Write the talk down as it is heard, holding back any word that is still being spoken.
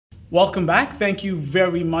Welcome back. Thank you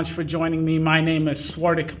very much for joining me. My name is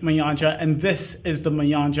Swardik Mayanja, and this is the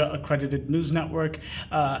Mayanja Accredited News Network.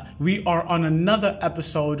 We are on another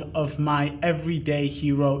episode of my Everyday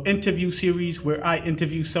Hero interview series where I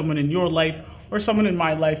interview someone in your life or someone in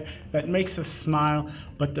my life that makes us smile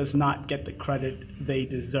but does not get the credit they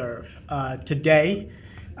deserve. Today,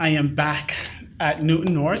 I am back at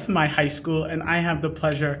Newton North, my high school, and I have the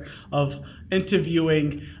pleasure of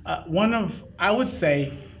interviewing one of, I would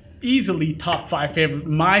say, easily top five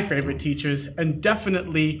my favorite teachers, and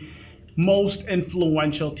definitely most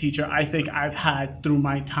influential teacher I think I've had through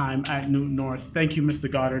my time at Newton North. Thank you,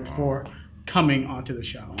 Mr. Goddard, for coming onto the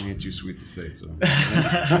show. Ain't you sweet to say so?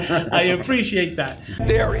 I appreciate that.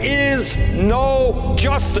 There is no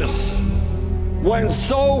justice when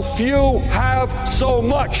so few have so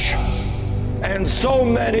much and so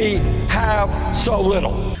many have so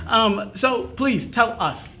little. So please tell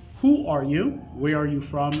us, who are you, where are you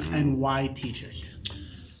from, and why teaching?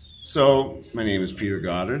 So, my name is Peter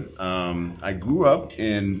Goddard. I grew up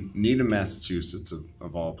in Needham, Massachusetts,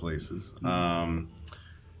 of all places.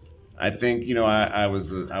 I think, I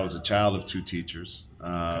was a child of two teachers.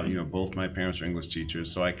 Both my parents were English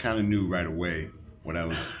teachers, so I kind of knew right away what I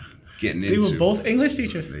was getting into. They were both English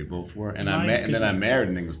teachers? They both were, and then I married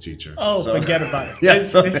an English teacher. Oh, so, forget about it. Yeah,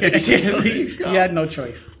 so you had no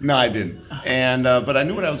choice. No, I didn't, and but I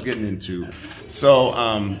knew what I was getting into. So,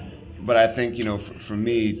 but I think for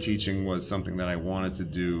me, teaching was something that I wanted to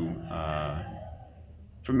do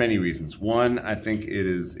for many reasons. One, I think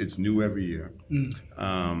it's new every year.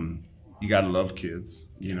 You gotta love kids.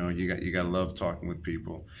 You gotta love talking with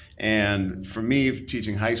people. And for me,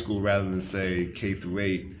 teaching high school rather than say K through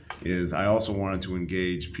 8 is I also wanted to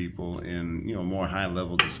engage people in more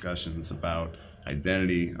high-level discussions about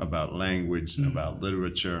identity, about language, about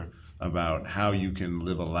literature, about how you can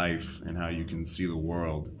live a life and how you can see the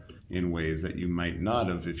world in ways that you might not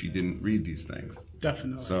have if you didn't read these things.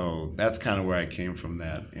 Definitely. So that's kind of where I came from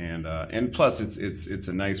that, and plus it's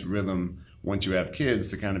a nice rhythm once you have kids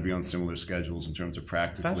to kind of be on similar schedules in terms of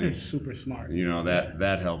practically. That is super smart.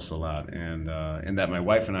 That helps a lot, and that my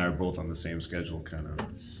wife and I are both on the same schedule, kind of.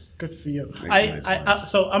 Good for you.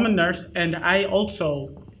 Nice so I'm a nurse, and I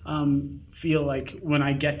also feel like when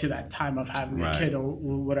I get to that time of having a kid or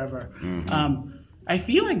whatever, I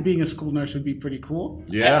feel like being a school nurse would be pretty cool.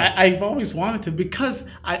 Yeah. I've always wanted to, because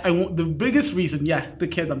I want the biggest reason, the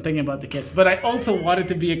kids, I'm thinking about the kids, but I also wanted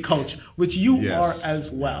to be a coach, which you are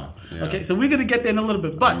as well. Yeah. Okay, so we're going to get there in a little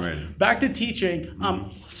bit, but back to teaching.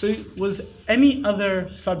 So was any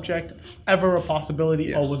other subject ever a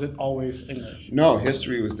possibility, or was it always English? No,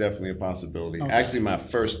 history was definitely a possibility. Okay. Actually, my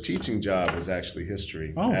first teaching job was actually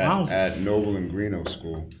history at Noble and Greenough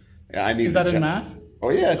School. Is that in Mass? Oh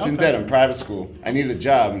yeah, it's in Dedham, private school. I needed a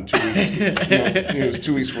job in 2 weeks. It was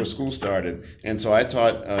 2 weeks before school started, and so I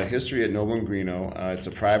taught history at Noble and Greenough. It's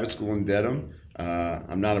a private school in Dedham.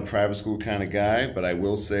 I'm not a private school kind of guy, but I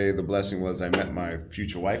will say the blessing was I met my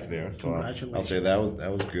future wife there. So I'll say that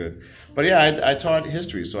was good. But yeah, I taught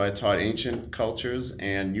history, so I taught ancient cultures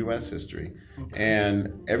and U.S. history. Okay.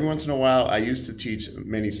 And every once in a while, I used to teach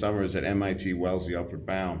many summers at MIT Wellesley Upward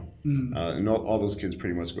Bound. And all those kids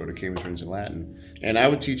pretty much go to Cambridge Fringe and Latin. And I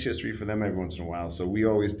would teach history for them every once in a while. So we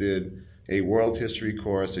always did a world history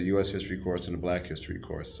course, a U.S. history course, and a black history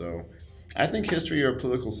course. So I think history or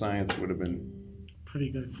political science would have been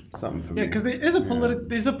pretty good. Something for me. Yeah, because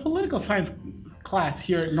there's a political science class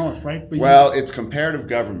here at North, right? But well, it's comparative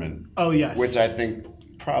government. Oh, yes. Which I think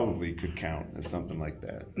probably could count as something like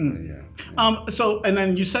that. Yeah. So, and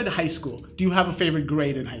then you said high school. Do you have a favorite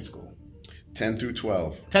grade in high school? 10 through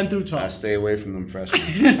 12. 10 through 12. I stay away from them freshmen.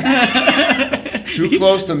 Too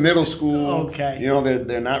close to middle school. Okay.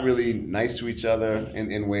 They're not really nice to each other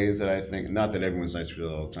in ways that I think, not that everyone's nice to each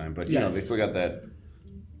other all the time, but they still got that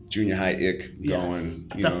junior high ick going.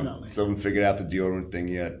 Definitely. Still haven't figured out the deodorant thing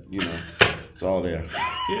yet. It's all there.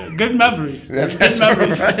 Yeah, good memories. Good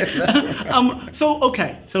memories. Right.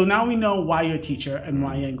 So now we know why you're a teacher and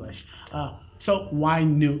why English. So why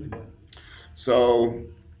Newton? So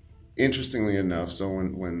interestingly enough,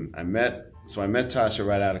 when I met Tasha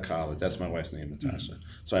right out of college. That's my wife's name, Natasha.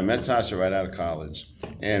 So I met Tasha right out of college,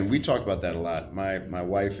 and we talked about that a lot. My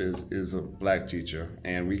wife is a black teacher,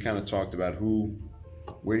 and we kind of talked about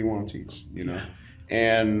where do you want to teach,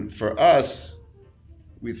 And for us,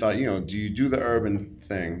 we thought, do you do the urban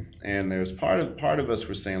thing? And there's part of us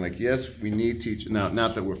were saying, like, yes, we need teachers. Now,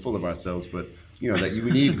 not that we're full of ourselves, but that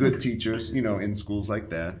we need good teachers, in schools like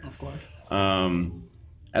that. Of course.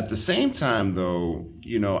 At the same time, though,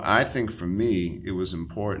 I think for me it was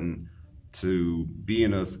important to be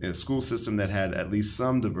in a school system that had at least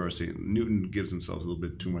some diversity. Newton gives himself a little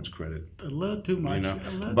bit too much credit. A little too much. You know?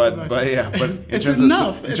 A little But too much. but It's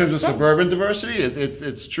enough. in terms of suburban diversity,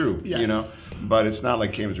 it's true. Yes. You know, but it's not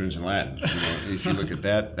like Cambridge and Latin. You know, if you look at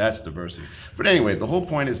that, that's diversity. But anyway, the whole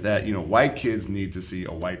point is that white kids need to see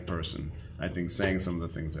a white person, I think, saying some of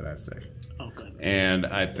the things that I say. Okay. And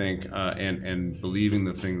I think and believing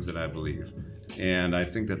the things that I believe. And I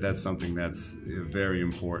think that that's something that's very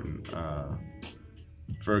important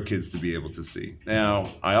for kids to be able to see. Now,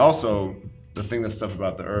 the thing that's tough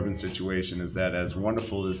about the urban situation is that as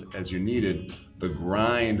wonderful as you're needed, the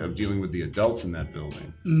grind of dealing with the adults in that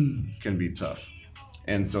building can be tough.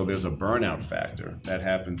 And so there's a burnout factor that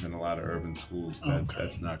happens in a lot of urban schools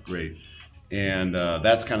that's not great. And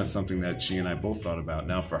that's kind of something that she and I both thought about.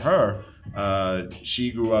 Now, for her,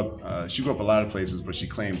 she grew up a lot of places, but she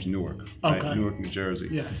claims Newark, right? Newark, New Jersey.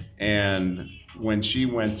 Yes. And when she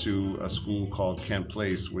went to a school called Kent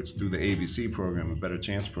Place, which through the ABC program, a Better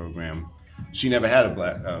Chance program, she never had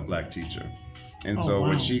a black teacher. And so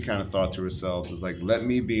what she kind of thought to herself is like, let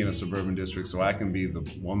me be in a suburban district so I can be the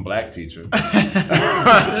one black teacher.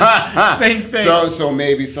 Same thing. So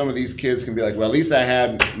maybe some of these kids can be like, well, at least I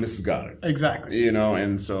had Mrs. Goddard. Exactly.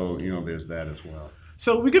 And so, there's that as well.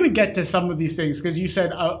 So we're going to get to some of these things because you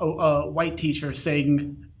said a white teacher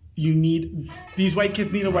saying these white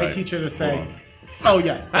kids need a white teacher to say, oh,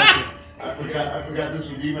 yes, thank you. I forgot this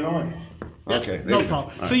was even on. Okay. No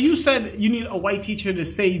problem. So you said you need a white teacher to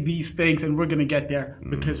say these things, and we're going to get there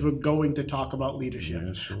because we're going to talk about leadership.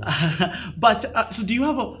 Yeah, sure. But so do you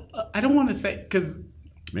have I don't want to say, because...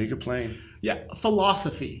 Make it plain. Yeah,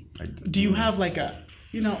 philosophy. Do you have like an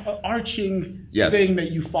arching Yes. thing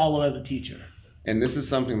that you follow as a teacher? And this is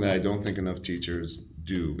something that I don't think enough teachers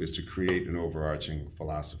do, is to create an overarching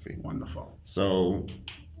philosophy. Wonderful. So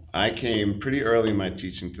I came pretty early in my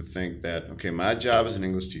teaching to think that, okay, my job as an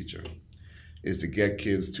English teacher is to get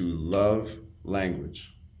kids to love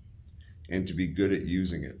language and to be good at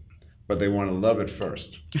using it. But they want to love it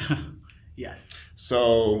first. Yes.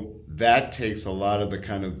 So that takes a lot of the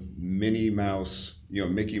kind of Mickey Mouse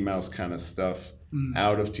kind of stuff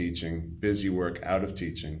out of teaching, busy work out of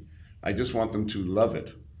teaching. I just want them to love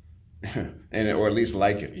it, or at least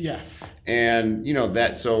like it. Yes. And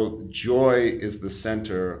so joy is the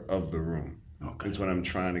center of the room. Okay. Is what I'm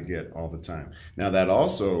trying to get all the time. Now that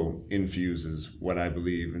also infuses what I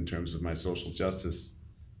believe in terms of my social justice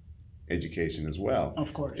education as well.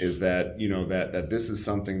 Of course. Is that that this is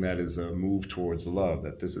something that is a move towards love.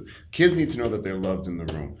 That kids need to know that they're loved in the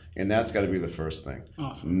room, and that's got to be the first thing.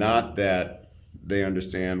 Awesome. Not that they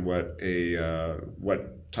understand what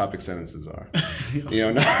topic sentences are, stuff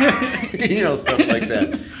like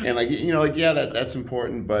that, and that's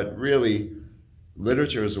important, but really,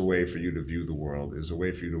 literature is a way for you to view the world, is a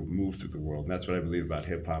way for you to move through the world, and that's what I believe about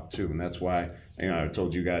hip hop too, and that's why I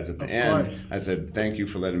told you guys at the end, I said thank you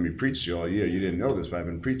for letting me preach to you all year. You didn't know this, but I've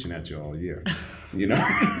been preaching at you all year, and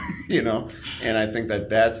I think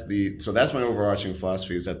that's my overarching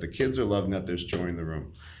philosophy, is that the kids are loved and that there's joy in the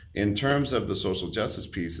room. In terms of the social justice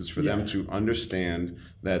piece, is for them to understand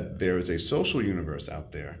that there is a social universe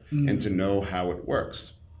out there and to know how it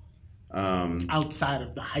works. Outside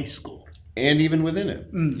of the high school. And even within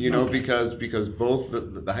it, because both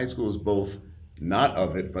the high school is both not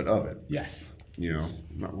of it, but of it. Yes.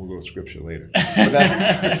 We'll go to scripture later.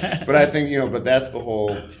 But I think, but that's the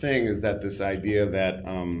whole thing, is that this idea that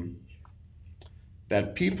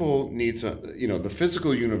that people need to, the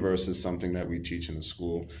physical universe is something that we teach in the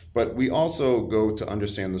school, but we also go to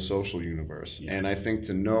understand the social universe. Yes. And I think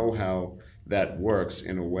to know how that works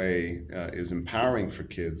in a way is empowering for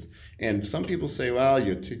kids. And some people say, well,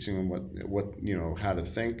 you're teaching them what how to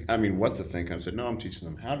think. I mean, what to think. I said, no, I'm teaching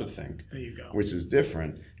them how to think. There you go. Which is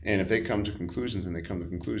different. And if they come to conclusions,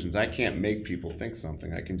 I can't make people think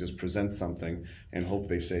something. I can just present something and hope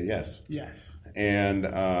they say yes. Yes. And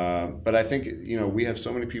but I think we have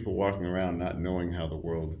so many people walking around not knowing how the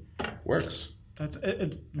world works. It's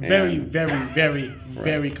very, very, very,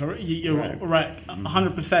 very correct. You're right,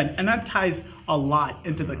 100%. And that ties a lot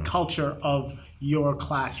into the culture of your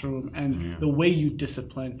classroom and the way you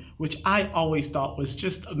discipline, which I always thought was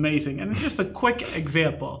just amazing. And just a quick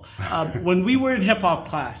example, when we were in hip hop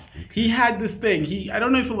class, he had this thing. I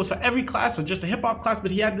don't know if it was for every class or just a hip hop class, but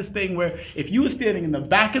he had this thing where if you were standing in the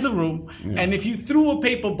back of the room and if you threw a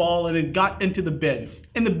paper ball and it got into the bin,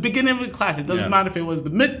 in the beginning of the class, it doesn't matter if it was the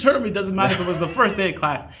midterm, it doesn't matter if it was the first day of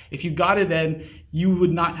class. If you got it in, you would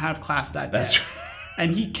not have class that day. That's right.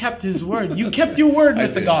 And he kept his word. You kept your word,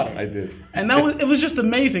 Mr. Goddard. I did. And it was just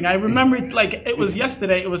amazing. I remember like it was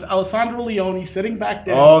yesterday. It was Alessandro Leone sitting back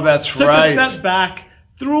there. Oh, that's right. Took a step back,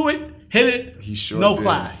 threw it. hit it. He sure no did.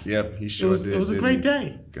 class. Yep, he sure did. It was a great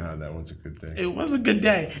day. God, that was a good day. It was a good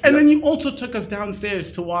day. And then you also took us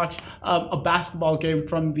downstairs to watch a basketball game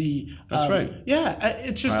from the. That's right. Yeah,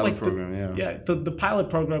 it's just Pilot like program, the pilot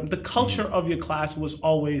program. The culture of your class was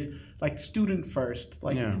always like student first.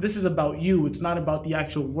 Like this is about you. It's not about the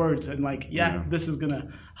actual words. And like this is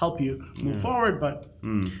gonna help you move forward. But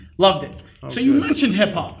loved it. So you mentioned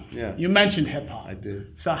hip hop. Yeah. You mentioned hip hop. I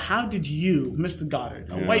did. So how did you, Mr. Goddard,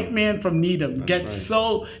 a white man from Needham, get right.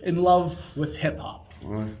 so in love with hip hop?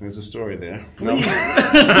 Well, there's a story there. Please.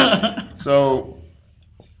 So,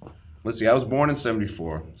 let's see. I was born in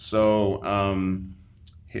 '74. So,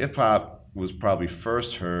 hip hop was probably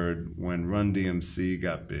first heard when Run DMC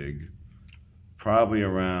got big. Probably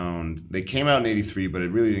around, they came out in '83, but it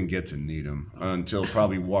really didn't get to Needham until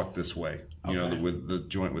probably Walk This Way. You know, with the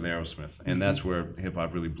joint with Aerosmith, and that's where hip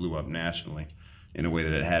hop really blew up nationally, in a way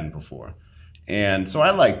that it hadn't before. And so I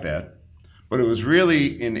liked that. But it was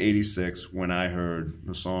really in '86 when I heard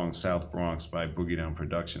the song South Bronx by Boogie Down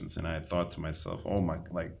Productions. And I thought to myself, oh my,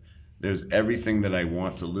 like, there's everything that I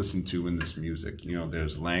want to listen to in this music. You know,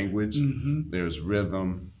 there's language, there's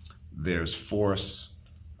rhythm, there's force,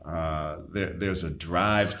 there's a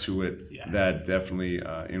drive to it that definitely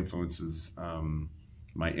influences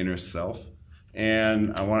my inner self.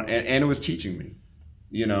 And and it was teaching me,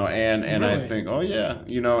 you know, and really? I think, oh yeah,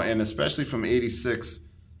 you know, and especially from '86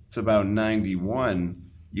 to about '91,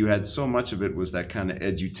 you had so much of it was that kind of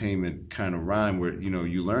edutainment kind of rhyme where, you know,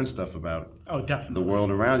 you learn stuff about the world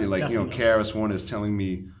around you. Like, you know, KRS-One is telling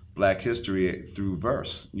me Black history through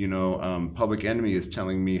verse. You know, Public Enemy is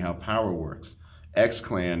telling me how power works.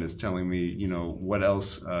 X-Clan is telling me, you know, what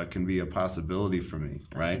else can be a possibility for me,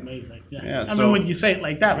 right? That's amazing. Yeah. I mean, when you say it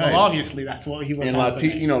like that, well, obviously that's what he was. And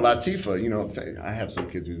Latifah, you know, I have some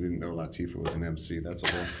kids who didn't know Latifah was an MC. That's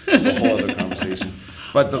a whole other conversation.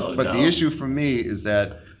 But the issue for me is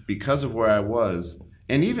that because of where I was,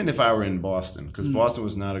 and even if I were in Boston, because Boston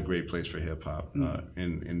was not a great place for hip hop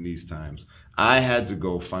in these times, I had to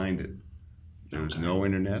go find it. There was no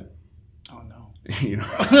internet. Oh no. You know,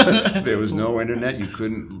 there was no internet. You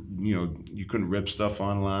couldn't rip stuff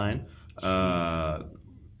online.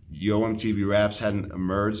 Yo MTV Raps hadn't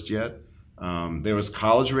emerged yet. There was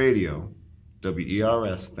college radio,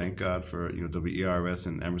 WERS. Thank God for WERS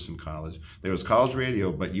and Emerson College. There was college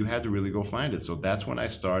radio, but you had to really go find it. So that's when I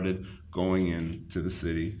started going into the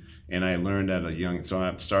city, and I learned at a young. So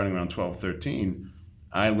I'm starting around 12, 13.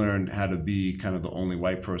 I learned how to be kind of the only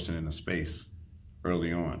white person in a space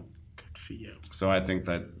early on. For you. So I think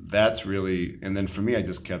that's really, and then for me, I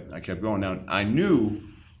kept going. Now I knew,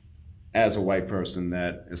 as a white person,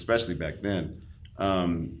 that especially back then,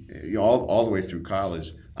 all the way through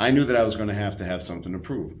college, I knew that I was going to have something to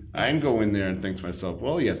prove. I didn't go in there and think to myself,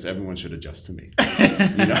 well, yes, everyone should adjust to me.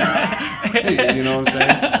 You know what I'm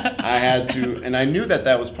saying? I had to, and I knew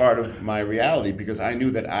that was part of my reality because I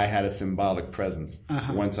knew that I had a symbolic presence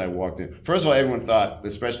once I walked in. First of all, everyone thought,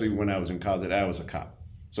 especially when I was in college, that I was a cop.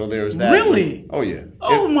 So there's that. Really? Oh yeah.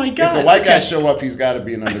 Oh my God. If the white guys show up, he's got to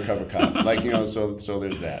be an undercover cop. Like, you know, so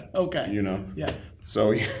there's that. Okay. You know. Yes.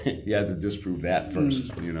 So he had to disprove that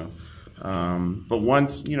first. You know. But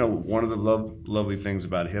once, you know, one of the lovely things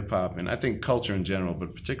about hip hop, and I think culture in general,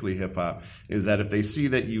 but particularly hip hop, is that if they see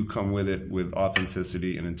that you come with it with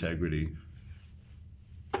authenticity and integrity,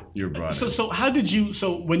 you're brought in. So how did you?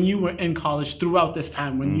 So when you were in college, throughout this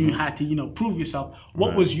time, when you had to, you know, prove yourself,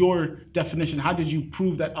 what was your definition? How did you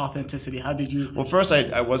prove that authenticity? How did you? Well, first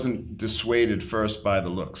I wasn't dissuaded first by the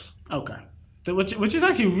looks. Okay. Which is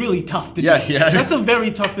actually really tough to do. Yeah. That's a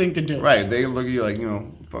very tough thing to do. Right. They look at you like, you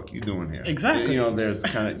know, fuck you doing here? Exactly. You know, there's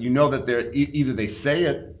kind of, you know that they're either they say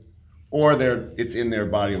it or it's in their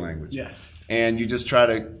body language. Yes. And you just try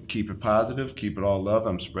to keep it positive, keep it all love.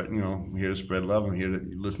 I'm here to spread love. I'm here to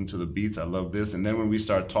listen to the beats. I love this. And then when we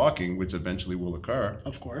start talking, which eventually will occur,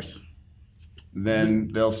 of course, then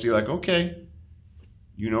they'll see like, okay,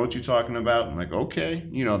 you know what you're talking about. I'm like, okay,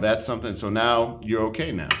 you know, that's something. So now you're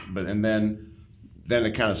okay now. And then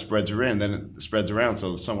it kind of spreads around. Then it spreads around.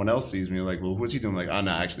 So if someone else sees me, like, well, what's he doing? I'm like, oh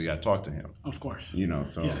no, actually, I talked to him. Of course. You know,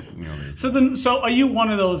 so yes. You So know. so are you one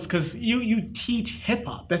of those? Because you teach hip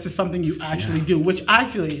hop. This is something you actually do. Which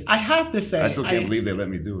actually, I have to say, I still can't believe they let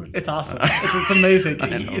me do it. It's awesome. It's amazing.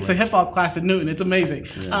 It's a hip hop class at Newton. It's amazing.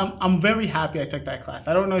 Yeah. I'm very happy I took that class.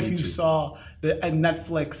 I don't know if you saw the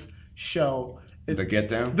Netflix show. The Get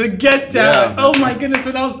Down? The Get Down. Yeah, oh my goodness.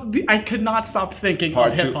 I could not stop thinking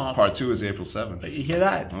of hip hop. Part 2 is April 7th. You hear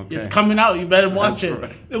that? Okay. It's coming out. You better watch it.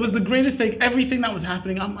 Right. It was the greatest thing. Everything that was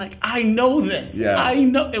happening, I'm like, I know this. Yeah. I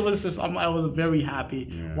know. It was just, I was very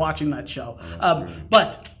happy watching that show. Oh,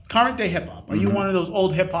 But Current day hip hop. Are you one of those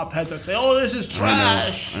old hip hop heads that say, "Oh, this is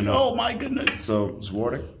trash"? I know. Oh my goodness. So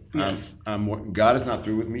Zwardik, Yes. God is not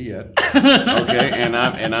through with me yet. Okay, and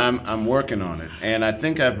I'm working on it, and I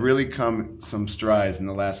think I've really come some strides in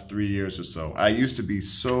the last 3 years or so. I used to be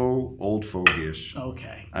so old fogyish.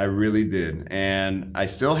 Okay. I really did, and I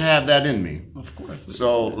still have that in me. Of course.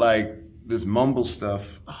 So like this mumble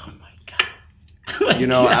stuff. Oh my God. You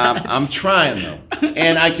know, I'm trying though,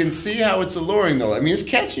 and I can see how it's alluring though. I mean, it's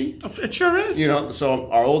catchy. It sure is. You know,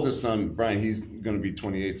 so our oldest son Brian, he's going to be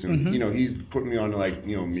 28 soon. You know, he's putting me on to like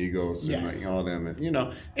Migos and Yes. like all them, and,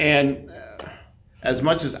 and as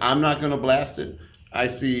much as I'm not going to blast it, I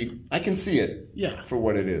can see it Yeah. for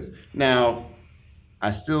what it is. Now,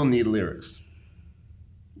 I still need lyrics.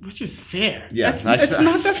 Which is fair. Yeah,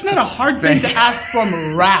 That's not a hard thing to ask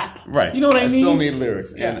from rap. Right. You know what I mean? I still need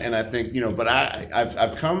lyrics. Yeah. And I think, but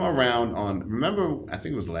I've come around on, remember, I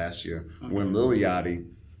think it was last year, when Lil Yachty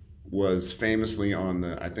was famously on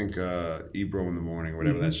I think Ebro in the Morning,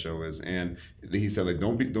 whatever that show is, and he said, like,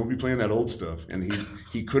 don't be playing that old stuff. And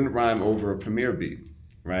he couldn't rhyme over a Premier beat,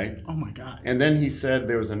 right? Oh my God. And then he said,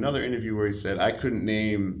 there was another interview where he said, I couldn't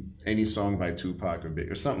name any song by Tupac or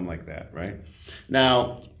Big or something like that, right?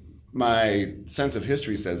 Now, my sense of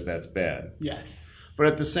history says that's bad. Yes. But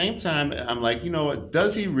at the same time, I'm like,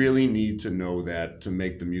 does he really need to know that to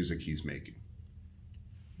make the music he's making?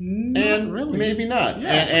 Not really. Maybe not.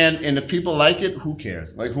 Yeah. And if people like it, who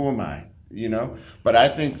cares? Like, who am I? But I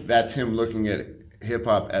think that's him looking at hip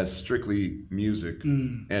hop as strictly music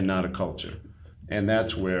and not a culture. And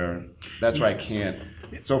that's where I can't.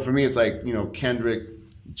 So for me, it's like, Kendrick,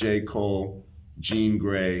 J. Cole, Jean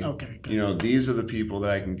Grey. Okay, good. These are the people that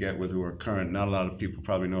I can get with who are current. Not a lot of people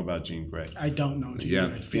probably know about Jean Grey. I don't know.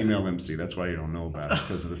 Yeah, female MC. That's why you don't know about it,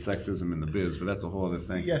 because of the sexism in the biz. But that's a whole other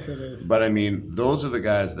thing. Yes, it is. But I mean, those are the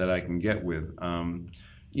guys that I can get with.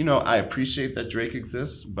 I appreciate that Drake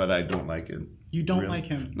exists, but I don't like it. You don't really. like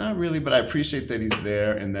him? Not really, but I appreciate that he's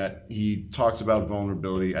there and that he talks about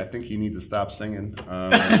vulnerability. I think he needs to stop singing.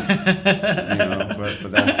 But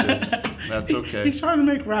that's okay. He's trying to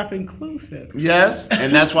make rap inclusive. Yes,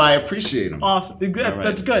 and that's why I appreciate him. Awesome. Right.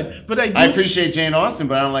 That's good. But I appreciate Jane Austen,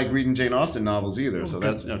 but I don't like reading Jane Austen novels either. So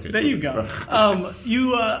that's okay. There you go.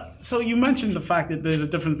 So you mentioned the fact that there's a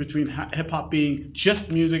difference between hip hop being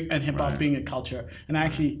just music and hip hop being a culture, and I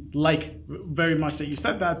actually like very much that you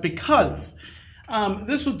said that, because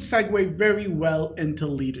this would segue very well into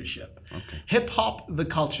leadership. Okay. Hip hop, the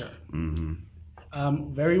culture.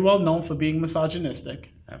 Mm-hmm. Very well known for being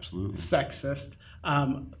misogynistic. Absolutely. Sexist.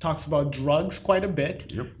 Talks about drugs quite a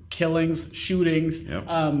bit. Yep. Killings, shootings. Yep.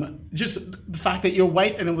 Just the fact that you're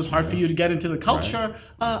white and it was hard for you to get into the culture.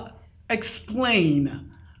 Right. Explain.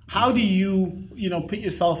 How do you, put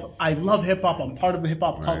yourself, I love hip hop, I'm part of the hip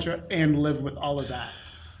hop culture, and live with all of that?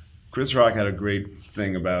 Chris Rock had a great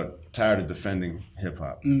thing about tired of defending hip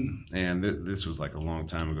hop, and this was like a long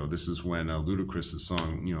time ago. This is when Ludacris's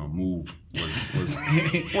song, "Move" was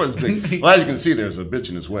big. Well, as you can see, there's a bitch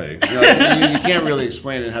in his way. You can't really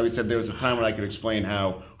explain it. How he said there was a time when I could explain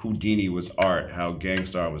how Houdini was art, how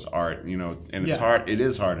Gangstar was art. And it's hard. It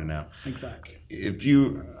is harder now. Exactly. If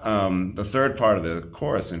you, the third part of the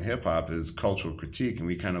chorus in hip hop is cultural critique, and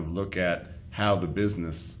we kind of look at how the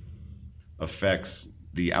business affects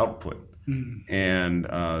the output. And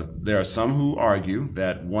there are some who argue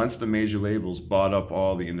that once the major labels bought up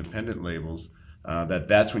all the independent labels,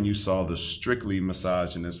 that's when you saw the strictly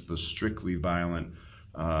misogynist, the strictly violent,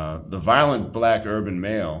 the violent black urban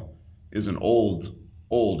male is an old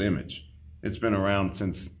image. It's been around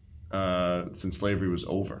since slavery was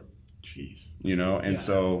over. Jeez.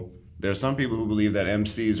 So there are some people who believe that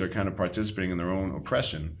MCs are kind of participating in their own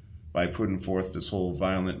oppression by putting forth this whole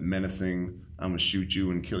violent, menacing, I'm gonna shoot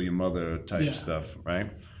you and kill your mother type stuff,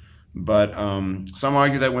 right? But some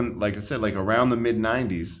argue that when, like I said, like around the mid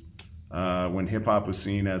 '90s, when hip hop was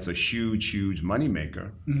seen as a huge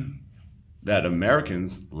moneymaker, that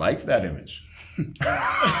Americans liked that image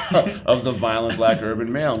of the violent black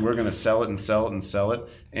urban male. And we're gonna sell it and sell it and sell it.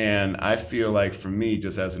 And I feel like, for me,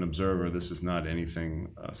 just as an observer, this is not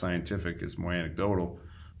anything scientific; it's more anecdotal.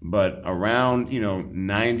 But around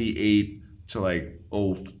 98 to like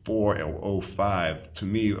 04 or 05, to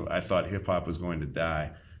me, I thought hip hop was going to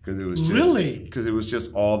die, because it was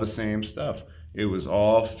just all the same stuff. It was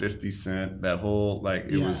all 50 Cent, that whole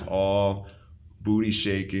it was all booty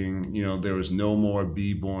shaking. There was no more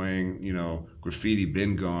b-boying. Graffiti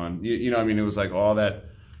been gone. It was like all that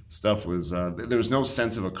stuff was. There was no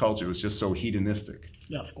sense of a culture. It was just so hedonistic.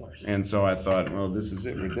 Yeah, of course. And so I thought, well, this is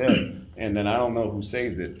it. We're dead. And then I don't know who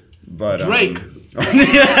saved it. But Drake.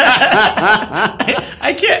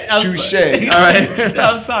 I can't. Touche. All right.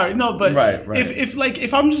 I'm sorry. No, but Right.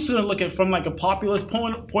 if I'm just gonna look at it from like a populist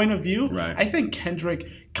point of view, Right. I think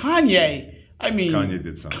Kanye. I mean, Kanye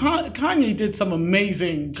did something. Kanye did some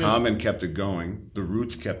amazing. Common kept it going. The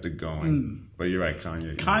Roots kept it going. But you're right,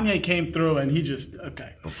 Kanye. Kanye came through and he just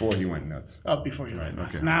Before he went nuts. Oh, before you went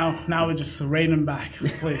nuts. okay. Now we're just reining back.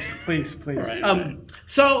 Please. Right.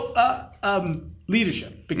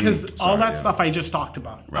 Leadership, because all that stuff I just talked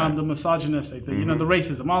about, Right. the misogynistic, the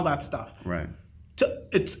racism, all that stuff. Right.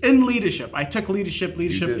 It's in leadership. I took leadership.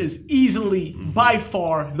 Leadership did. is easily by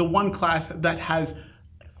far the one class that has.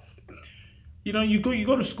 You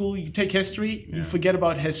go to school, you take history, you forget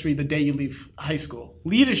about history the day you leave high school.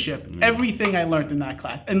 Leadership, everything I learned in that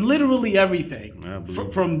class, and literally everything,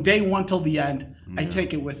 from day one till the end, I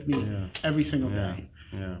take it with me every single day.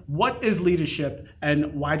 Yeah. What is leadership,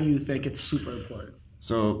 and why do you think it's super important?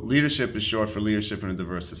 So leadership is short for leadership in a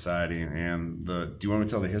diverse society. And do you want me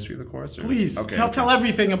to tell the history of the course? Or? Please, Okay, tell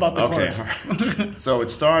everything about the course. So it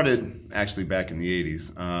started actually back in the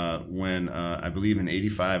 80s when I believe in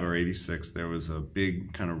 85 or 86, there was a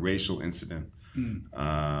big kind of racial incident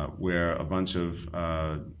where a bunch of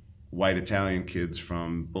white Italian kids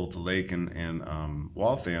from both the Lake and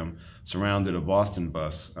Waltham surrounded a Boston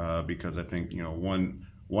bus because I think,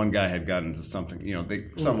 one guy had gotten into something,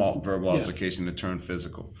 some verbal altercation that turned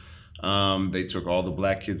physical. They took all the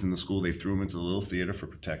black kids in the school, they threw them into the little theater for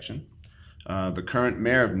protection. The current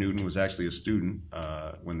mayor of Newton was actually a student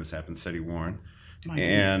when this happened, Seti Warren.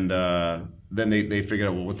 And then they figured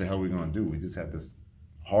out, well, what the hell are we going to do? We just had this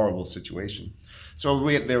horrible situation. So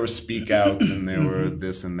there were speak outs and there were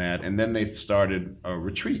this and that. And then they started a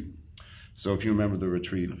retreat. So if you remember the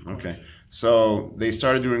retreat, okay. So they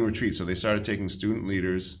started doing retreats. So they started taking student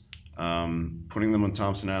leaders, putting them on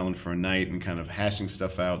Thompson Island for a night and kind of hashing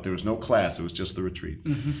stuff out. There was no class, it was just the retreat.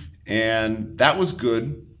 And that was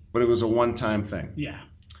good, but it was a one-time thing. Yeah.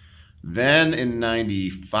 Then in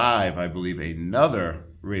 95, I believe, another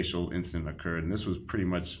racial incident occurred. And this was pretty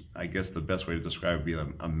much, I guess the best way to describe it would be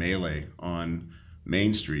a melee on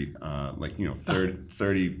Main Street,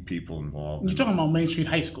 30 people involved. You're talking about Main Street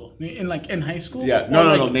High School? In high school? Yeah,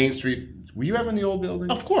 no, Main Street. Were you ever in the old building?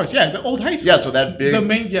 Of course, yeah, the old high school. Yeah, so that big.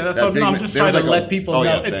 That's what I'm just trying to let people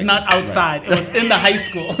know. It's not outside. It was in the high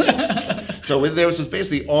school. So there was this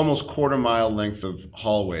basically almost quarter-mile length of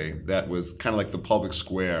hallway that was kind of like the public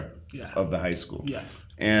square of the high school. Yes.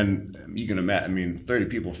 And you can imagine, 30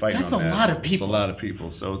 people fighting on that. That's a lot of people. It's a lot of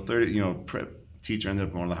people. So 30, teacher ended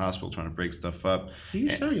up going to the hospital trying to break stuff up. Are you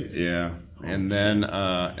serious? Yeah. And then,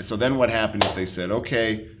 so then what happened is they said,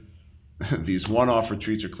 okay, these one-off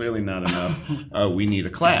retreats are clearly not enough. We need a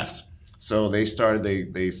class. So they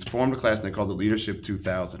formed a class and they called it Leadership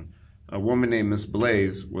 2000. A woman named Miss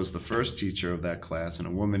Blaze was the first teacher of that class, and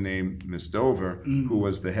a woman named Miss Dover, who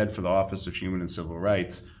was the head for the Office of Human and Civil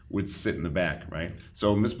Rights, would sit in the back, right?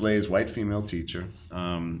 So Miss Blaze, white female teacher,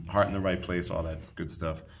 heart in the right place, all that good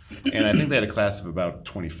stuff. And I think they had a class of about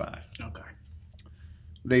 25. Okay.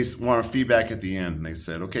 They wanted feedback at the end, and they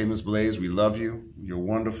said, okay, Miss Blaze, we love you, you're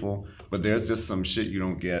wonderful, but there's just some shit you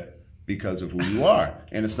don't get because of who you are.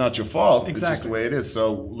 And it's not your fault, It's just the way it is.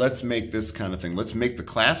 So let's make this kind of thing. Let's make the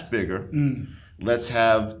class bigger. Let's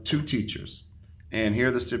have 2 teachers. And here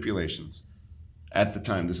are the stipulations. At the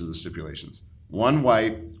time, this is the stipulations. 1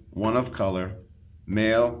 white, 1 of color,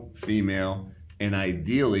 male, female, and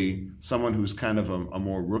ideally someone who's kind of a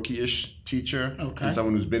more rookie-ish teacher and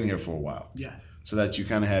someone who's been here for a while. Yes. So that you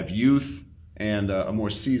kind of have youth and a more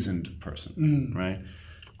seasoned person, right?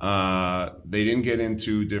 They didn't get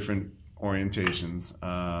into different orientations.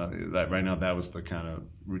 That right now, that was the kind of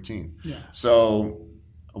routine. Yeah. So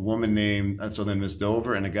a woman named, so then Miss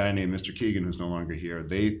Dover and a guy named Mr. Keegan, who's no longer here,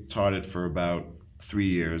 they taught it for about 3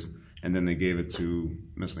 years. And then they gave it to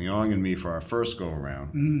Miss Leong and me for our first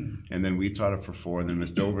go-around. And then we taught it for 4. And then Miss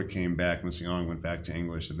Dover came back. Miss Leong went back to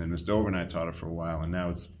English. And then Miss Dover and I taught it for a while. And now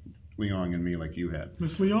it's Leong and me like you had.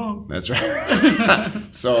 Miss Leong. That's right.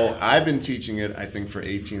 So I've been teaching it, I think, for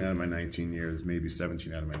 18 out of my 19 years, maybe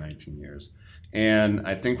 17 out of my 19 years. And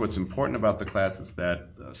I think what's important about the class is that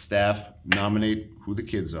staff nominate who the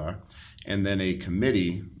kids are. And then a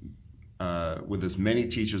committee with as many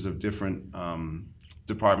teachers of different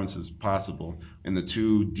departments as possible, and the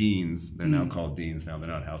 2 deans, they're now called deans now, they're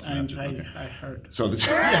not housemasters. I heard. So the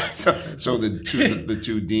the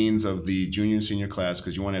 2 deans of the junior and senior class,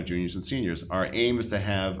 because you want to have juniors and seniors, our aim is to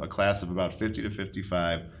have a class of about 50 to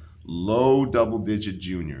 55 low double-digit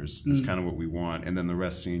juniors is kind of what we want, and then the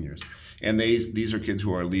rest seniors. And these are kids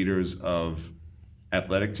who are leaders of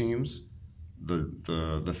athletic teams,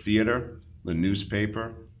 the theater, the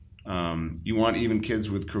newspaper, You want even kids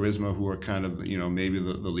with charisma who are kind of, maybe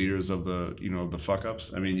the leaders of the, the fuck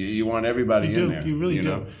ups. I mean, you want everybody in there. You really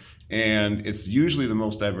do. And it's usually the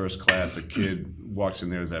most diverse class a kid walks in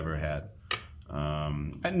there has ever had.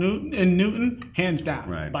 At Newton, hands down,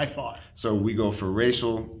 right. by far. So we go for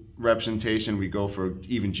racial representation. We go for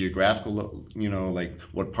even geographical, like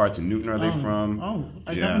what parts of Newton are they from? Oh,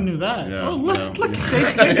 I never knew that. Yeah, oh, look,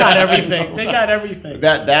 they got everything. They got everything.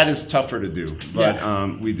 That is tougher to do,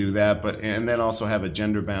 but we do that. And then also have a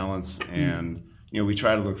gender balance, and we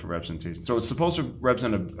try to look for representation. So it's supposed to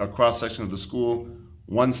represent a cross section of the school.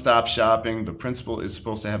 One-stop shopping. The principal is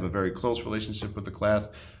supposed to have a very close relationship with the class.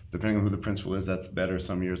 Depending on who the principal is, that's better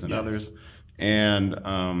some years than others. And,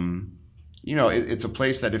 it's a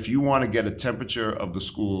place that if you want to get a temperature of the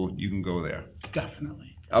school, you can go there.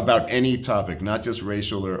 Definitely. About any topic, not just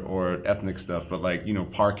racial or ethnic stuff, but like,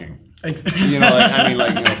 parking. Exactly.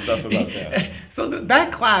 Stuff about that. So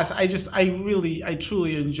that class, I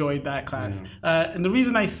truly enjoyed that class. And the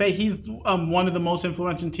reason I say he's one of the most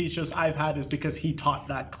influential teachers I've had is because he taught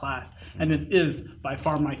that class. And it is by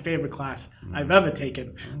far my favorite class I've ever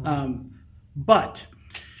taken.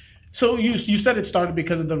 So you said it started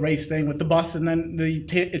because of the race thing with the bus, and then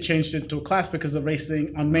it changed into a class because of the race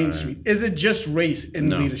thing on Main Street. Is it just race in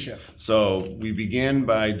leadership? So we begin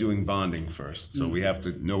by doing bonding first. So we have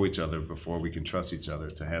to know each other before we can trust each other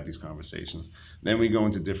to have these conversations. Then we go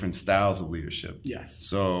into different styles of leadership. Yes.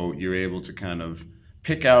 So you're able to kind of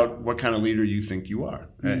pick out what kind of leader you think you are,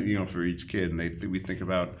 for each kid. And we think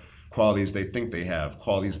about qualities they think they have,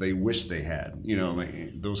 qualities they wish they had.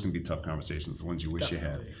 Those can be tough conversations, the ones you wish you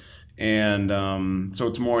had. And so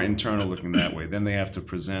it's more internal looking that way. Then they have to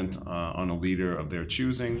present on a leader of their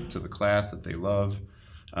choosing to the class that they love.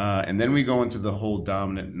 And then we go into the whole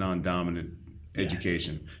dominant, non-dominant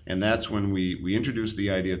education. And that's when we introduce the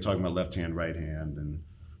idea of talking about left hand, right hand, and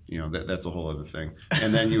that's a whole other thing.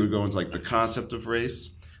 And then you would go into like the concept of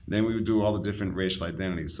race. Then we would do all the different racial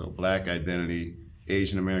identities. So Black identity,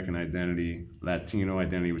 Asian American identity, Latino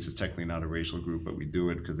identity, which is technically not a racial group, but we do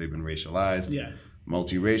it because they've been racialized. Yes.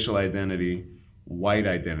 Multiracial identity, white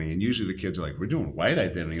identity. And usually the kids are like, we're doing white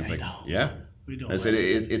identity. It's like, yeah. I said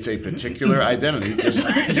it's a particular identity,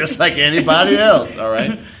 just like anybody else, all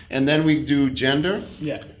right? And then we do gender,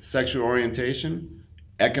 sexual orientation,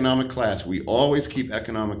 economic class. We always keep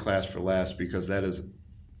economic class for last because that is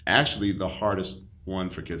actually the hardest one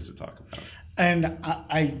for kids to talk about.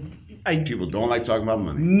 And people don't like talking about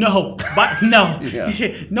money. No, but no,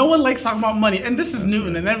 no one likes talking about money. And this is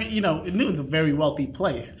Newton, right. And Newton's a very wealthy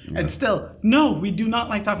place, and still, no, we do not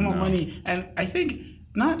like talking about money. And I think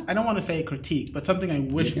I don't want to say a critique, but something I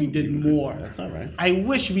wish we did more. That's all right. I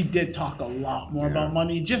wish we did talk a lot more about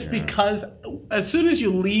money, just because as soon as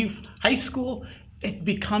you leave high school, it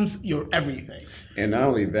becomes your everything. And not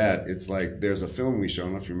only that, it's like there's a film we show, I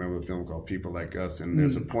don't know if you remember the film called People Like Us, and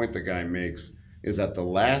there's a point the guy makes is that the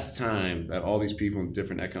last time that all these people in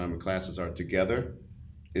different economic classes are together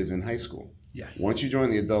is in high school. Yes. Once you join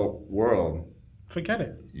the adult world, forget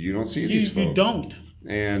it. You don't see these folks. You don't.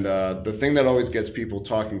 And the thing that always gets people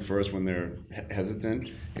talking first when they're hesitant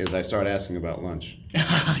is I start asking about lunch.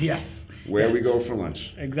 Yes. Where we go for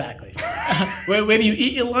lunch. Exactly. where do you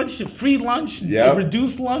eat your lunch? Free lunch? Yeah.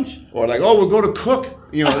 Reduced lunch? Or like, we'll go to Cook.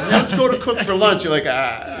 Let's go to Cook for lunch. You're like,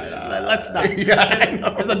 let's not. Yeah, I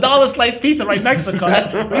know. There's $1 sliced pizza right next to Cook.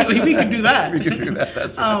 That's right. We could do that. We could do that.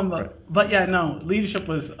 That's right. But leadership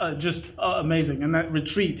was just amazing. And that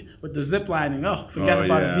retreat with the zip lining, forget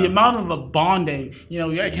about it. The amount of bonding,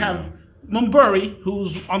 I have Mumburi,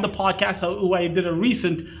 who's on the podcast, who I did a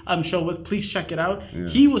recent show with. Please check it out. Yeah.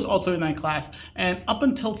 He was also in that class. And up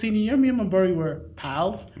until senior year, me and Mumburi were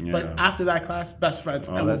pals. Yeah. But after that class, best friends.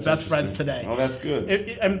 And we're best friends today. Oh, that's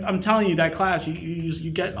good. I'm telling you, that class,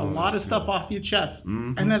 you get a lot of stuff off your chest.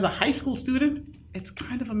 Mm-hmm. And as a high school student, it's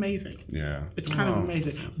kind of amazing. Yeah. It's kind of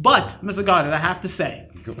amazing. But, Mr. Goddard, I have to say,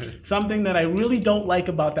 something that I really don't like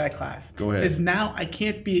about that class is now I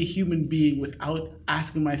can't be a human being without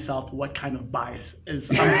asking myself what kind of bias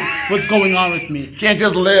is what's going on with me. Can't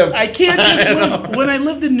just live. I can't just live. When I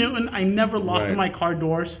lived in Newton, I never locked my car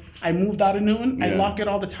doors. I moved out of Newton. I lock it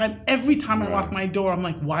all the time. Every time I lock my door, I'm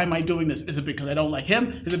like, why am I doing this? Is it because I don't like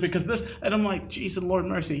him? Is it because this? And I'm like, Jesus, Lord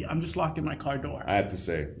mercy, I'm just locking my car door. I have to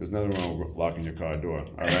say, there's nothing wrong with locking your car door,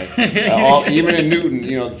 all right? Even in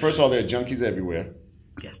Newton, first of all, there are junkies everywhere.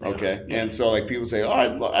 Yes, they are. Yes. And so like people say,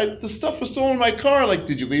 the stuff was stolen in my car. Like,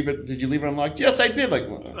 did you leave it unlocked? Yes, I did. Like,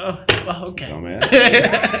 okay.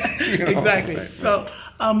 Dumbass. Exactly. Right. So,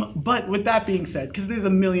 but with that being said, because there's a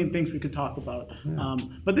million things we could talk about,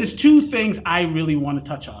 but there's two things I really want to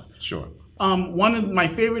touch on. Sure. One of my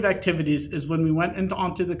favorite activities is when we went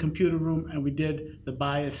onto the computer room and we did the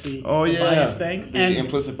bias thing. The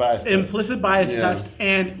implicit bias test. Implicit bias test.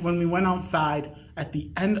 And when we went outside at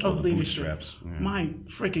the end of leadership, my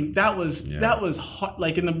freaking, that was hot.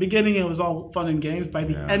 Like in the beginning, it was all fun and games. By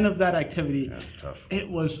the end of that activity, that's tough. It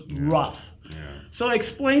was rough. Yeah. So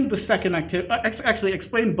explain the second activity. Actually,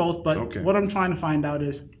 explain both. But what I'm trying to find out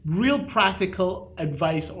is real practical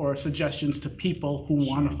advice or suggestions to people who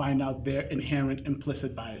want to find out their inherent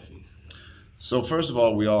implicit biases. So first of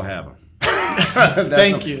all, we all have them.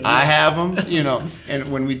 Thank you. I have them,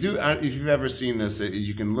 and when we do, if you've ever seen this,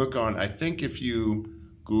 you can look on, I think if you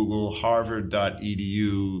Google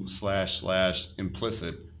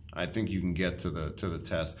harvard.edu/implicit, I think you can get to the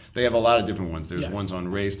test. They have a lot of different ones. There's ones on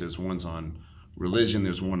race, there's ones on religion,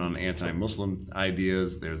 there's one on anti-Muslim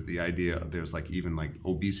ideas, there's the idea, there's even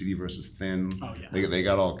obesity versus thin. Oh, yeah. They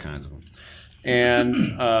got all kinds of them.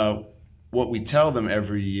 And what we tell them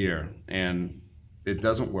every year, and it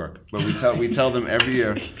doesn't work, but we tell them every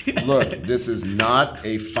year, look, this is not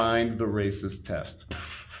a find the racist test.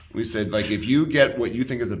 We said, if you get what you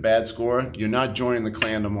think is a bad score, you're not joining the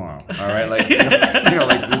Klan tomorrow. All right,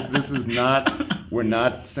 this is not. We're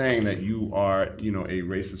not saying that you are, a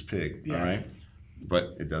racist pig. Yes. All right,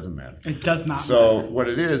 but it doesn't matter. It does not. So matter. What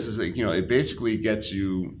it is that it basically gets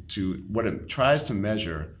you to what it tries to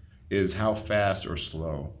measure is how fast or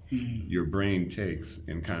slow your brain takes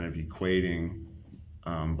in kind of equating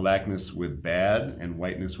blackness with bad and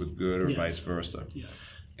whiteness with good, or vice versa. Yes.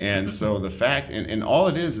 And so the fact, and all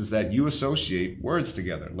it is that you associate words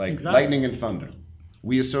together, like lightning and thunder.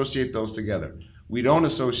 We associate those together. We don't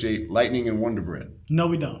associate lightning and Wonder Bread. No,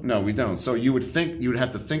 we don't. No, we don't. So you would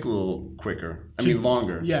have to think a little quicker,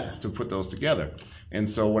 longer, to put those together. And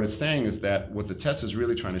so what it's saying is that what the test is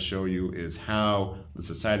really trying to show you is how the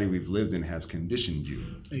society we've lived in has conditioned you.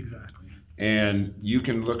 Exactly. And you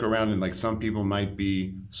can look around and some people might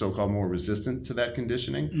be so-called more resistant to that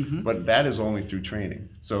conditioning, but that is only through training.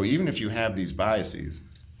 So even if you have these biases,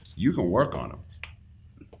 you can work on them.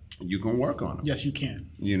 You can work on them. Yes, you can.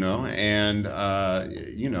 And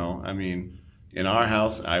in our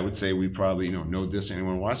house, I would say we probably, no diss to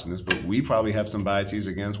anyone watching this, but we probably have some biases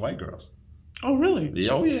against white girls. Oh, really?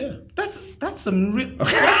 Oh, yeah. That's some real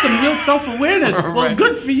self-awareness. Well,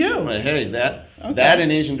 good for you. But hey, that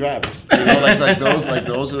and Asian drivers,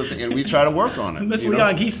 those are the things, and we try to work on it. Mr.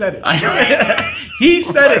 Young, he said it. He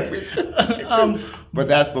said it.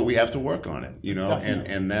 But we have to work on it,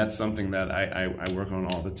 and that's something that I work on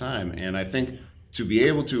all the time, and I think to be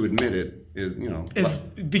able to admit it is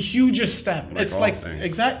the hugest step. It's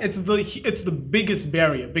it's the biggest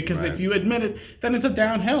barrier, because if you admit it, then it's a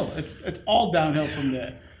downhill. It's all downhill from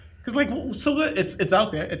there. Because it's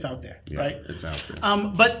out there. It's out there, right? It's out there.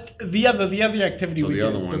 But the other activity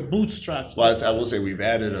the bootstraps. Well, I will say we've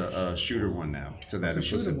added a shooter one now to that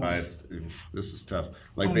implicit bias. This is tough.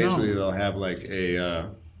 They'll have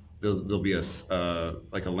there'll be a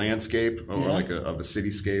landscape or of a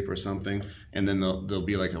cityscape or something, and then there'll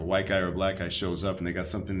be a white guy or a black guy shows up and they got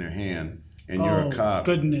something in their hand, and you're a cop.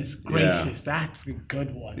 Goodness gracious, that's a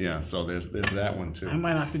good one. Yeah, so there's that one too. I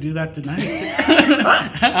might have to do that tonight.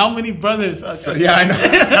 How many brothers? I know.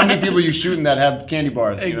 How many people you shooting that have candy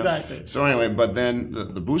bars? Exactly. So anyway, but then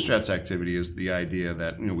the bootstraps activity is the idea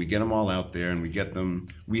that we get them all out there and we get them.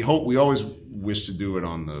 We always wish to do it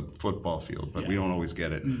on the football field, but we don't always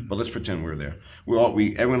get it. But let's pretend we're there.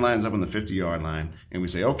 Everyone lines up on the 50-yard line, and we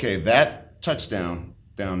say, okay, that touchdown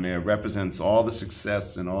down there represents all the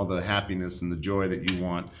success and all the happiness and the joy that you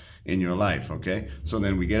want in your life, okay? So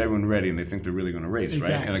then we get everyone ready, and they think they're really going to race,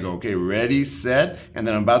 right? And I go, okay, ready, set, and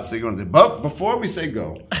then I'm about to say go, and say, but before we say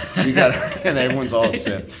go, we got, and everyone's all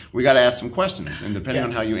upset. We got to ask some questions, and depending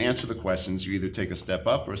on how you answer the questions, you either take a step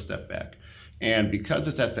up or a step back. And because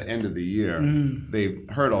it's at the end of the year, they've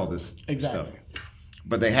heard all this stuff,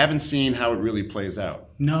 but they haven't seen how it really plays out.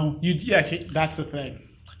 No, actually, that's the thing.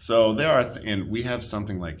 So there are, and we have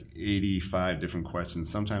something like 85 different questions.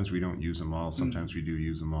 Sometimes we don't use them all. Sometimes we do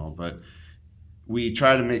use them all. But we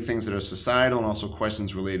try to make things that are societal and also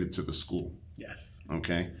questions related to the school. Yes.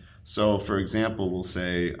 Okay. So, for example, we'll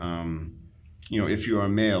say, if you're a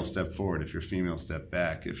male, step forward. If you're female, step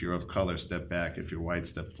back. If you're of color, step back. If you're white,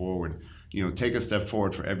 step forward. Take a step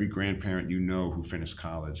forward for every grandparent who finished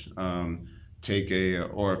college. Or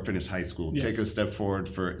finished high school. Yes. Take a step forward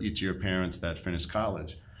for each of your parents that finished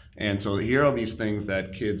college. And so here are these things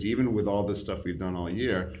that kids, even with all this stuff we've done all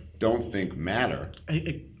year, don't think matter,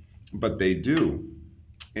 but they do.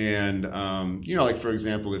 And, for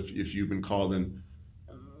example, if you've been called an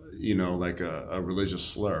like a religious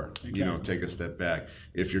slur. Exactly. Take a step back.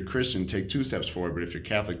 If you're Christian, take 2 steps forward, but if you're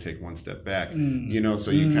Catholic, take 1 step back.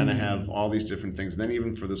 So you kind of have all these different things. Then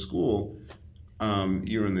even for the school,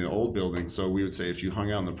 you're in the old building, so we would say if you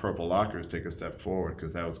hung out in the purple lockers, take a step forward,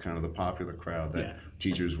 because that was kind of the popular crowd that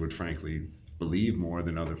teachers would frankly believe more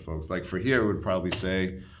than other folks. Like for here, it would probably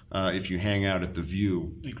say if you hang out at the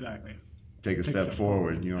View, Exactly. take a step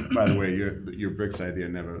forward. By the way, your bricks idea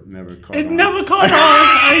never caught on. It never caught on.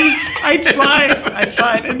 I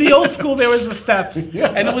tried. In the old school, there was the steps,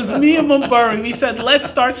 and it was me and Mumbury. We said, let's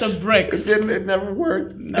start the bricks. It never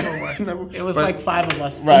worked. It was like 5 of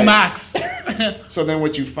us, Right. max. So then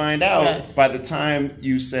what you find out by the time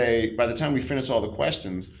we finish all the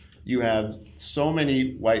questions, you have so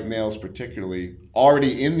many white males particularly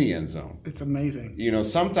already in the end zone. It's amazing.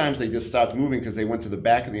 Sometimes they just stopped moving because they went to the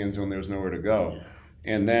back of the end zone. There was nowhere to go.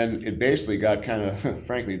 And then it basically got kind of,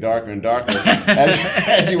 frankly, darker and darker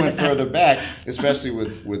as you went further back, especially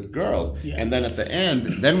with girls. Yeah. And then at the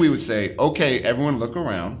end, then we would say, okay, everyone look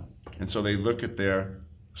around. And so they look at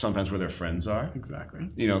sometimes where their friends are.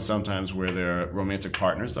 Exactly. Sometimes where their romantic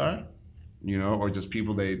partners are. Or just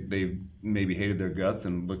people they maybe hated their guts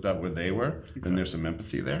and looked up where they were. Exactly. Then there's some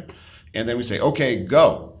empathy there. And then we say, okay,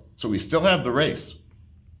 go. So we still have the race.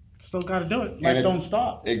 Still got to do it. Life don't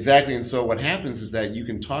stop. Exactly. And so what happens is that you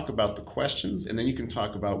can talk about the questions, and then you can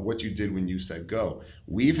talk about what you did when you said go.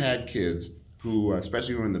 We've had kids who,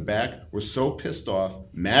 especially who are in the back, were so pissed off,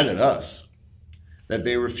 mad at us, that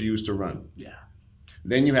they refused to run. Yeah.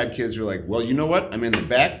 Then you had kids who were like, well, you know what? I'm in the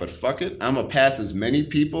back, but fuck it. I'm going to pass as many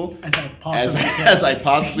people as I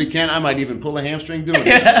possibly can. I might even pull a hamstring doing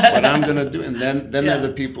it. But I'm going to do it. And then there are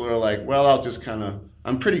the people who are like, well, I'll just kind of,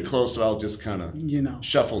 I'm pretty close, so I'll just kind of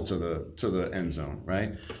shuffle to the end zone,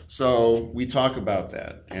 right? So we talk about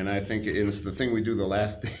that, and I think it's the thing we do the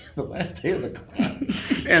last day of the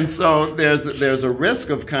class. And so there's a risk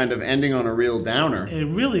of kind of ending on a real downer. It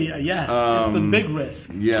really, it's a big risk.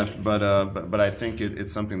 Yes, but I think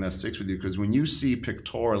it's something that sticks with you, because when you see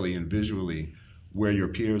pictorially and visually where your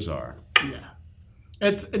peers are. Yeah.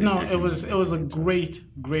 It was a great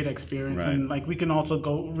experience, right. And like we can also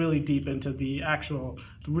go really deep into the actual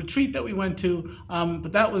retreat that we went to,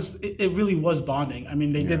 but that was it really was bonding. I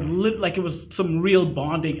mean, they did it was some real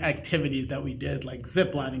bonding activities that we did, like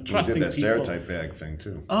zip lining, trusting people. We did that stereotype bag thing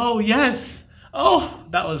too. Oh yes. Oh,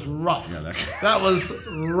 that was rough. Yeah, that was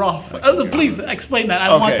rough. Please explain that.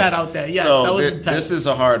 I want that out there. Yes, so that was intense. This is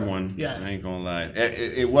a hard one. Yes. I ain't gonna lie.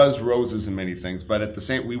 It was roses and many things, but at the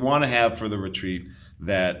same, we want to have for the retreat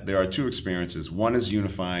that there are 2 experiences. One is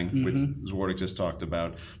unifying, which Zwartek just talked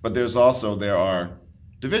about, but there are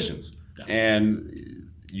divisions, and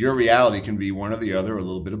your reality can be one or the other, or a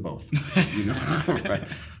little bit of both. Right?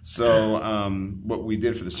 So what we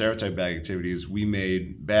did for the stereotype bag activity is we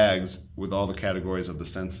made bags with all the categories of the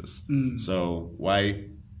census. So white,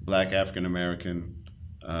 black, African American,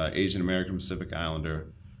 Asian American, Pacific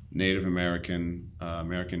Islander, Native American,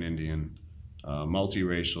 American Indian,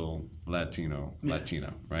 multiracial, Latino,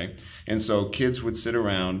 right? And so kids would sit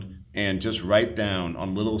around and just write down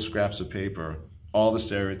on little scraps of paper all the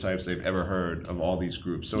stereotypes they've ever heard of all these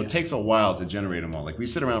groups. So it takes a while to generate them all. Like we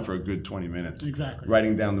sit around for a good 20 minutes,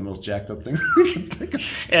 writing down the most jacked up things we can think of.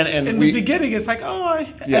 And in the beginning, it's like,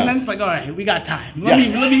 and then it's like, all right, we got time. Let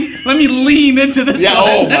me lean into this. Yeah.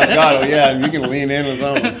 Oh my God. Oh yeah. You can lean in with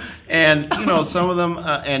them. And some of them.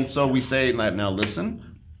 And so we say, now listen.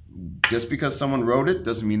 Just because someone wrote it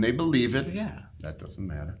doesn't mean they believe it. Yeah. That doesn't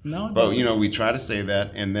matter. No, it doesn't. But, we try to say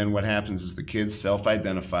that, and then what happens is the kids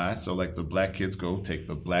self-identify. So, like, the black kids go take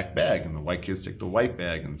the black bag, and the white kids take the white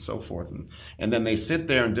bag, and so forth. And then they sit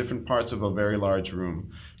there in different parts of a very large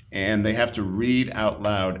room, and they have to read out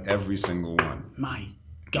loud every single one. My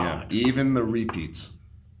God. Yeah, even the repeats.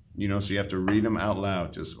 So you have to read them out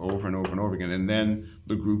loud just over and over and over again. And then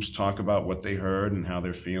the groups talk about what they heard and how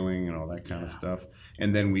they're feeling and all that kind of stuff.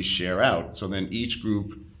 And then we share out. So then each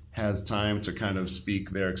group has time to kind of speak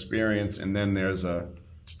their experience, and then there's a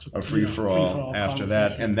free-for-all after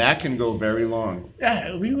that. And that can go very long.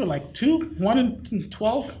 Yeah, we were like 1 and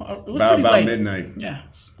 12. It was about late. Midnight. Yeah.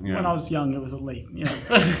 When I was young, it was late.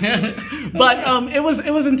 But it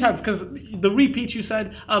was intense because the repeats you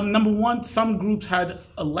said. Number one, some groups had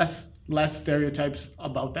a less stereotypes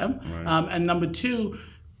about them, right. And number two,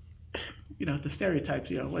 the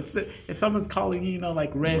stereotypes. If someone's calling you,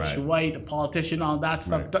 like rich, Right. white, a politician, all that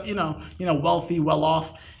stuff, Right. wealthy, well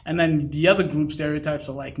off, and then the other group stereotypes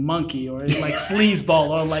are like monkey or like sleazeball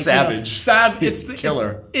or like Savage. It's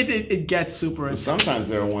Killer. It gets super. But sometimes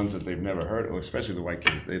there are ones that they've never heard of, especially the white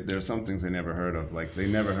kids. There are some things they never heard of. Like they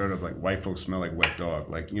never heard of like white folks smell like wet dog.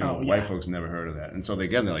 Like white folks never heard of that. And so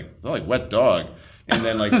they're like wet dog. And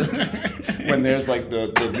then like when there's like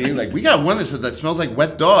the meeting, like we got one that smells like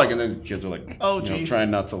wet dog, and then the kids are like, trying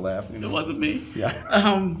not to laugh. It wasn't me.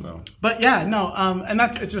 Yeah. But yeah, no, and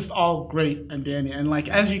it's just all great and dandy. And like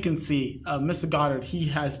as you can see, Mr. Goddard, he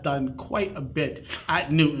has done quite a bit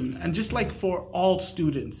at Newton, and just like for all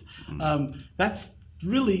students, that's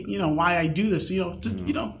really why I do this.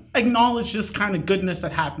 To, acknowledge this kind of goodness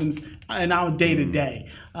that happens in our day to day.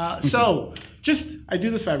 So I do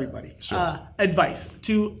this for everybody. Sure. Advice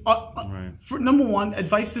to for number one,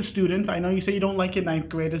 advice to students. I know you say you don't like your ninth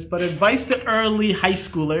graders, but advice to early high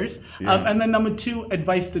schoolers. And then number two,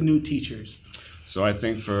 advice to new teachers. So I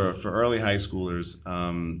think for early high schoolers,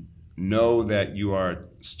 know that you are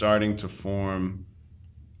starting to form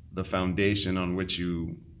the foundation on which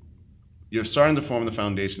you're starting to form the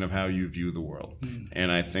foundation of how you view the world.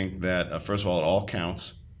 And I think that, first of all, it all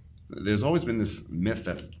counts. There's always been this myth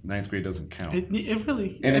that ninth grade doesn't count. It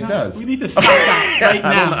really... And it does. We need to stop that right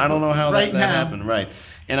now. I don't know how that happened. Right.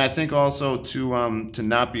 And I think also to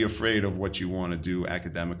not be afraid of what you want to do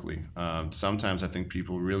academically. Sometimes I think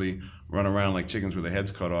people really run around like chickens with their heads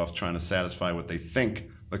cut off trying to satisfy what they think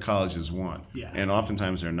the colleges want. Yeah. And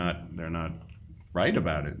oftentimes they're not right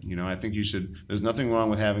about it. I think there's nothing wrong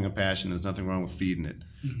with having a passion. There's nothing wrong with feeding it.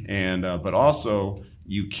 And but also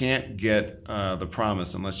you can't get the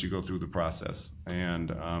promise unless you go through the process.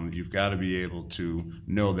 And you've got to be able to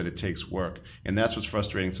know that it takes work. And that's what's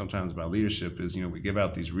frustrating sometimes about leadership is, we give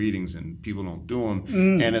out these readings and people don't do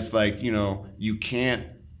them. And it's like, you can't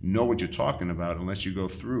know what you're talking about unless you go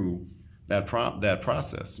through that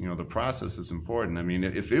process. The process is important. I mean,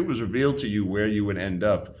 if it was revealed to you where you would end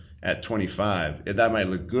up at 25, that might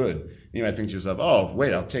look good. You might think to yourself, oh,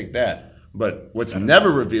 wait, I'll take that. But what's never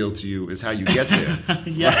revealed to you is how you get there.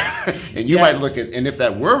 Yes. And you might look at, and if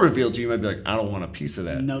that were revealed to you, you might be like, I don't want a piece of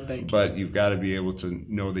that. No, thank you. But you've got to be able to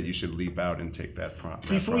know that you should leap out and take that process.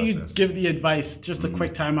 Before you give the advice, just a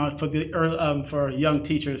quick timeout for young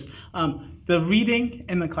teachers. The reading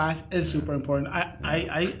in the class is super important.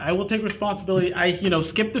 I will take responsibility. I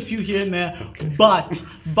skipped a few here and there, okay.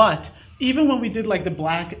 but even when we did like the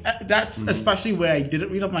black, that's especially where I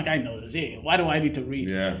didn't read. I'm like, I know this. Yeah, why do I need to read?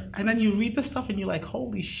 Yeah. And then you read the stuff and you're like,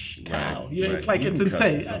 holy cow! Right, It's right. like You it's can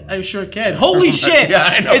insane. cuss I sure can. Holy shit! Yeah,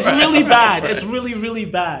 I know. It's really bad. Right. It's really, really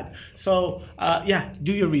bad. So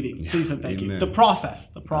do your reading, please and thank you. Amen. The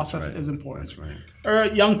process Right. is important. That's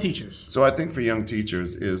right. Young teachers. So I think for young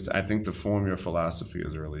teachers I think to form your philosophy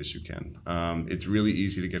as early as you can. It's really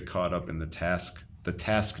easy to get caught up in the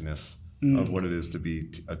taskness of what it is to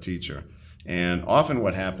be a teacher. And often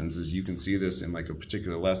what happens is you can see this in like a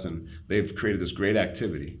particular lesson. They've created this great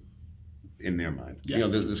activity in their mind.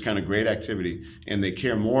 Yes. This kind of great activity, and they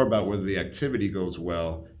care more about whether the activity goes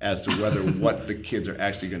well as to whether what the kids are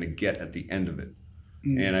actually going to get at the end of it.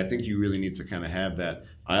 And I think you really need to kind of have that.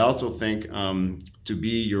 I also think to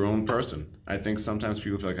be your own person. I think sometimes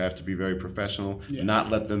people feel like I have to be very professional, not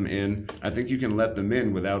let them in. I think you can let them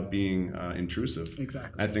in without being intrusive.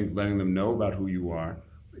 Exactly. I think letting them know about who you are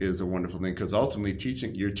is a wonderful thing, because ultimately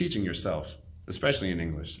you're teaching yourself, especially in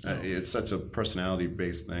English. It's such a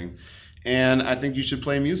personality-based thing. And I think you should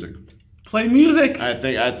play music. Play music. I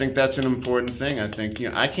think that's an important thing. I think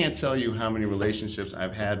I can't tell you how many relationships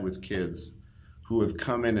I've had with kids who have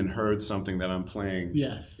come in and heard something that I'm playing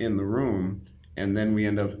in the room, and then we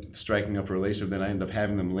end up striking up a relationship. Then I end up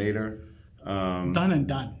having them later. Done and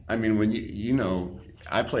done. I mean, when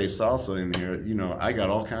I play salsa in here, I got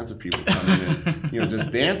all kinds of people coming in,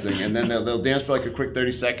 just dancing, and then they'll dance for like a quick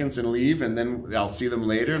 30 seconds and leave, and then I'll see them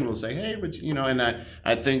later and we'll say, hey, but and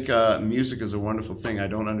I think music is a wonderful thing. I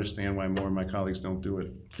don't understand why more of my colleagues don't do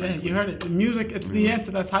it. Yeah, you heard it. Music, it's the answer.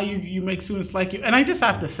 That's how you make students like you. And I just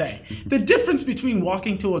have to say, the difference between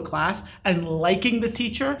walking to a class and liking the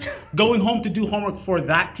teacher, going home to do homework for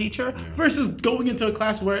that teacher, versus going into a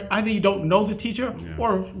class where either you don't know the teacher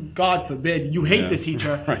or, God forbid, you hate the teacher.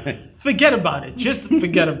 Right. Forget about it. Just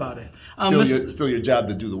forget about it. Still your job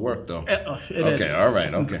to do the work, though. It is. Okay, all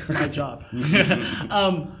right, okay. It's my job.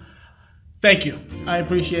 Thank you. I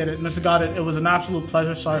appreciate it. Mr. Goddard, it was an absolute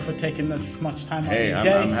pleasure. Sorry for taking this much time out of your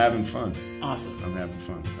day. I'm having fun. Awesome. I'm having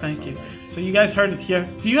fun. Thank you. So you guys heard it here.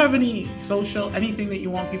 Do you have any anything that you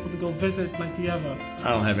want people to go visit? Like, do you have I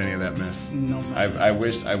don't have any of that mess. No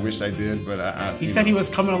mess. I wish I did, but he said he was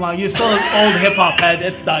coming along. You're still an old hip-hop head.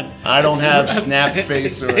 It's done. I don't have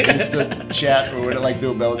Snapface or Insta chat or whatever, like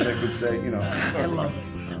Bill Belichick would say, I love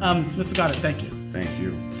it. Mr. Goddard, thank you. Thank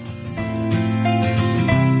you.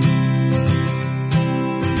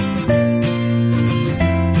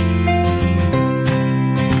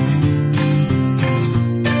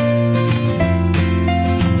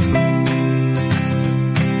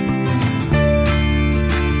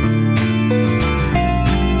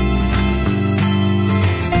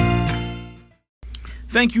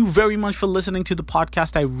 Thank you very much for listening to the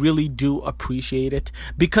podcast. I really do appreciate it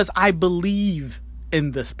because I believe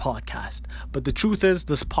in this podcast. But the truth is,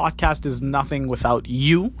 this podcast is nothing without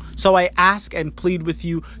you. So I ask and plead with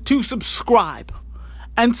you to subscribe.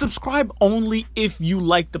 And subscribe only if you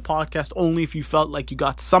like the podcast, only if you felt like you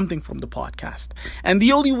got something from the podcast. And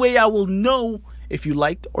the only way I will know if you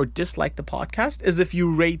liked or disliked the podcast is if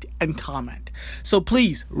you rate and comment. So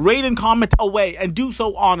please rate and comment away and do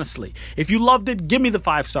so honestly. If you loved it, give me the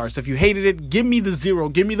 5 stars. If you hated it, give me the 0,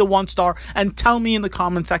 give me the 1 star, and tell me in the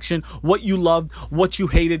comment section what you loved, what you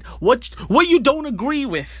hated, what you don't agree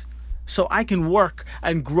with. So I can work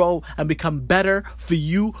and grow and become better for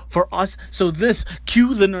you, for us. So this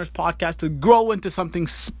Cue the Nurse podcast to grow into something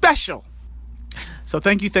special. So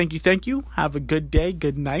thank you. Have a good day,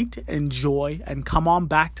 good night, enjoy, and come on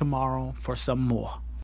back tomorrow for some more.